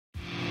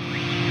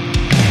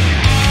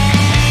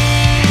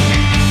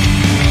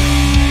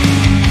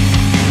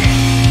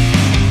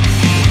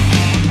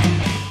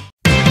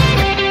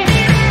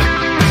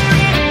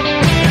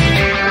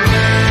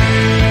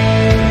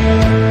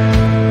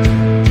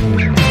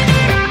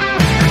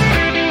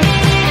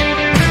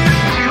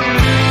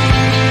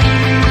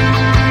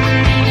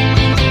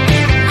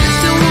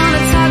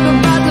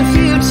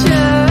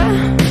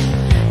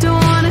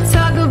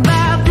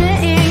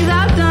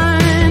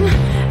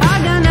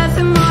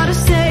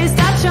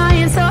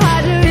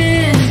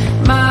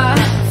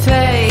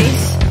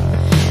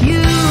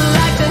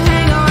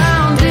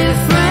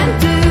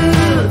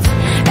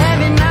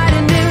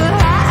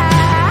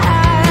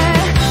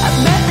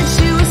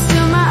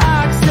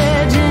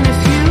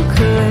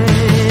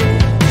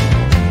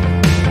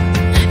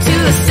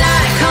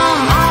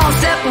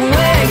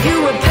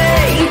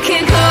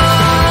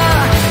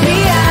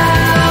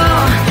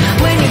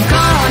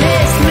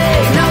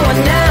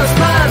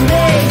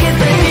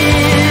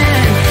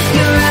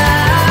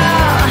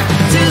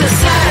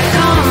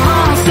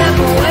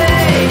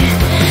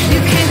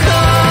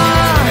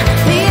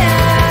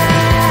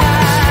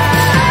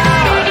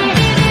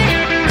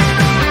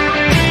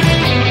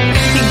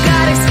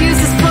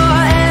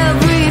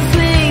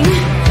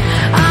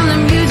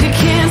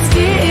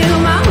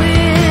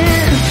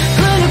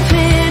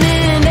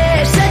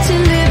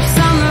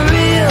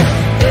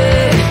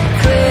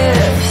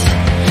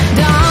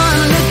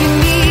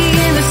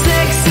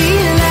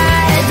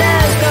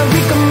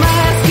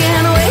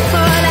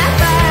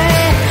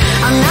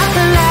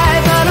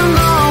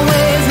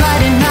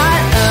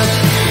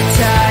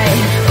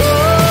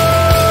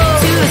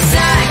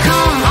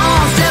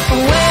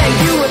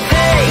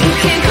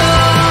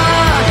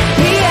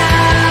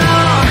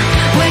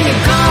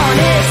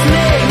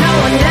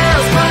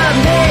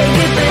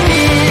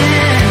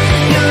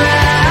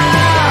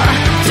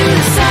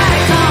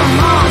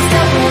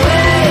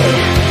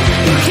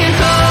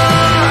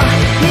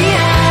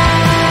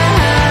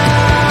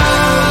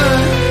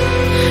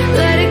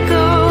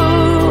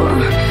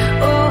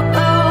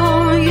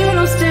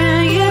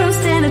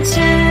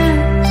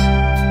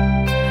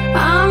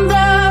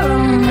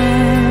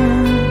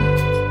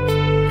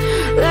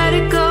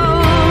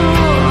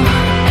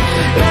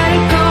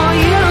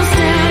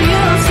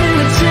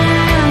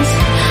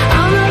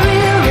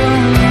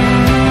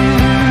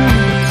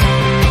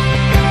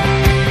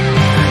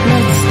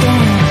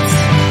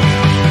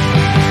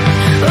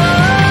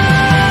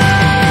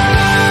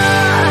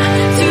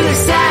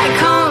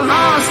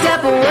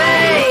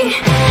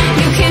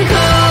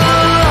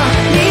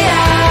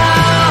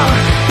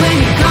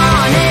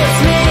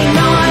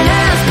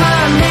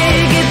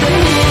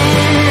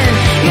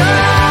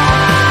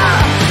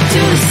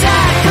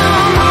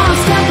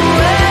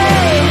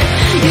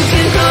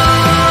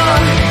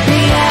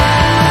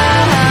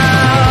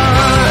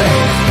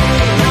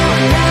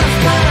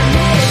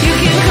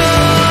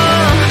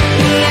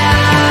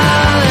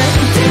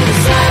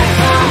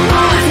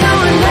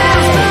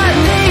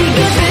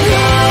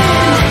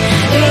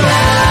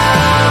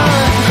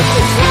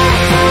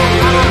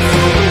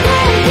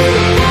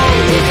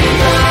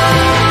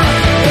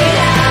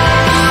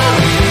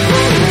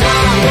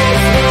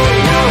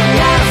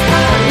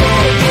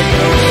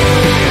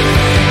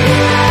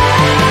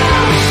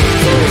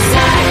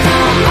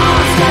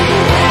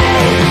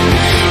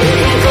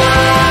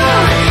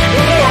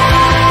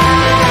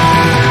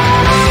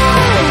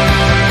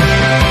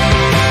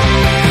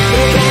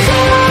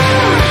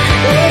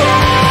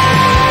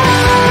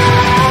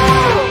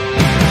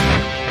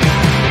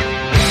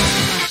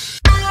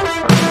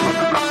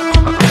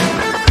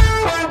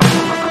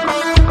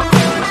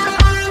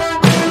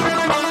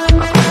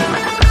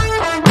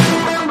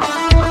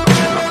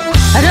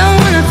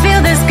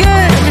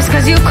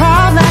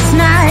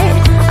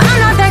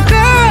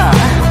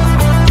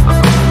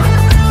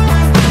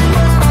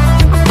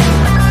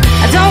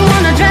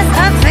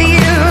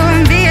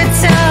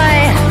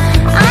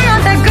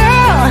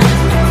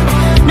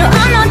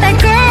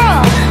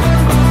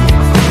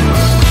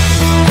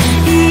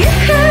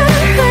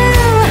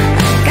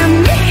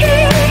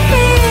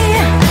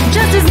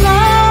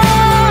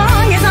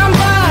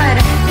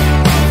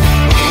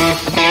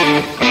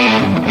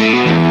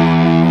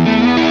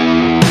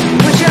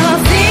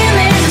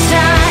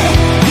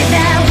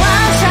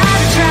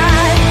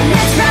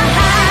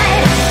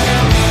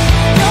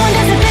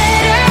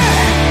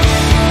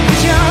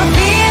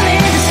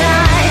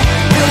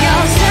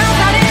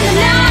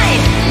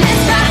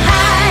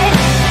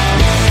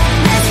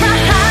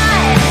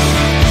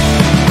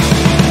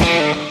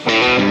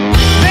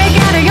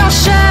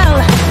shell,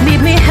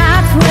 meet me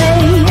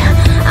halfway.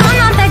 I'm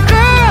not that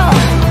girl,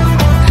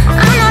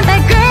 I'm not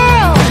that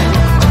girl.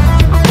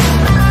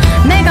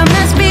 Make a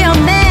mess, be a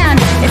man,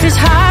 if it's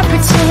hard,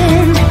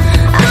 pretend.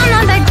 I'm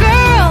not that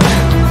girl,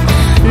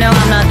 no,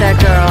 I'm not that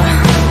girl.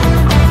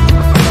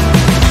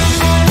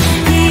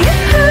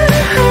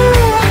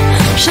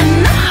 You should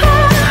know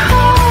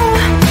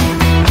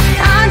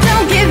I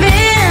don't give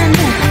in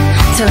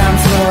till I'm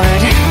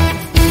floored.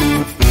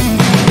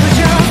 Put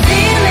your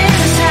feelings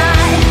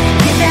aside,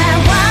 give that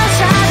wild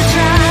side a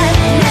try.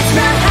 Let's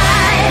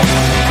ride,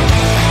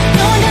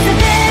 no one does it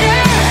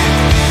better.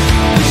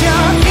 Put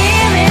your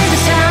feelings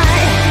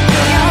aside,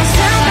 throw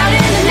yourself out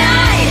in the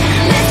night.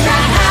 Let's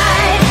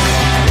ride,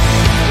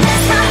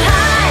 let's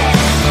ride.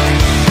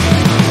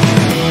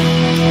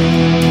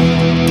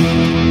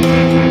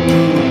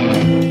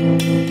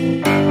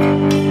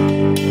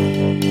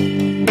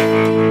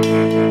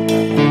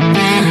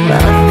 But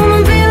I don't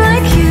wanna be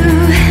like you,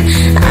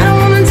 I don't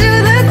wanna do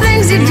the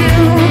things you do.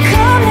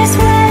 Come this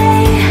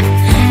way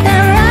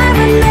and ride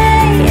with me.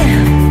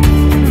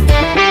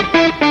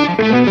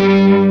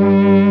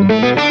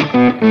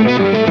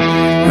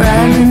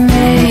 Ride with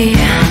me,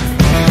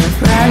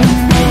 ride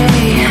with me.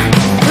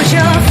 Put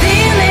your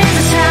feelings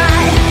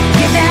aside,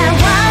 give that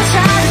wild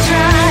side a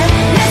try.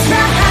 Let's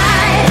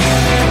ride,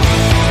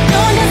 no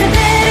one does it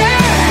better.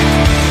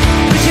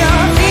 Put your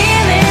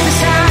feelings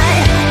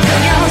aside, throw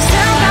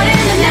yourself out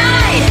in the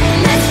night.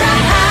 Let's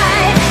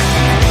ride,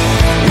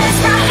 let's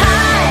ride.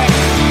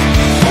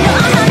 No,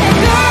 I'm not that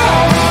girl,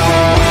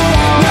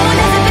 no one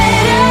does it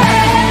better. No,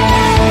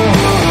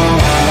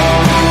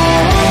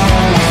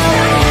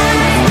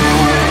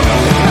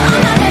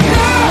 I'm not that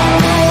girl,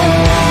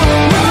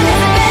 no one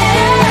does it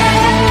better.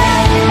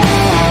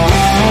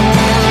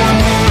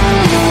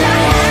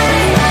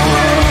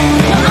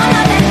 No, I'm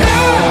not that girl.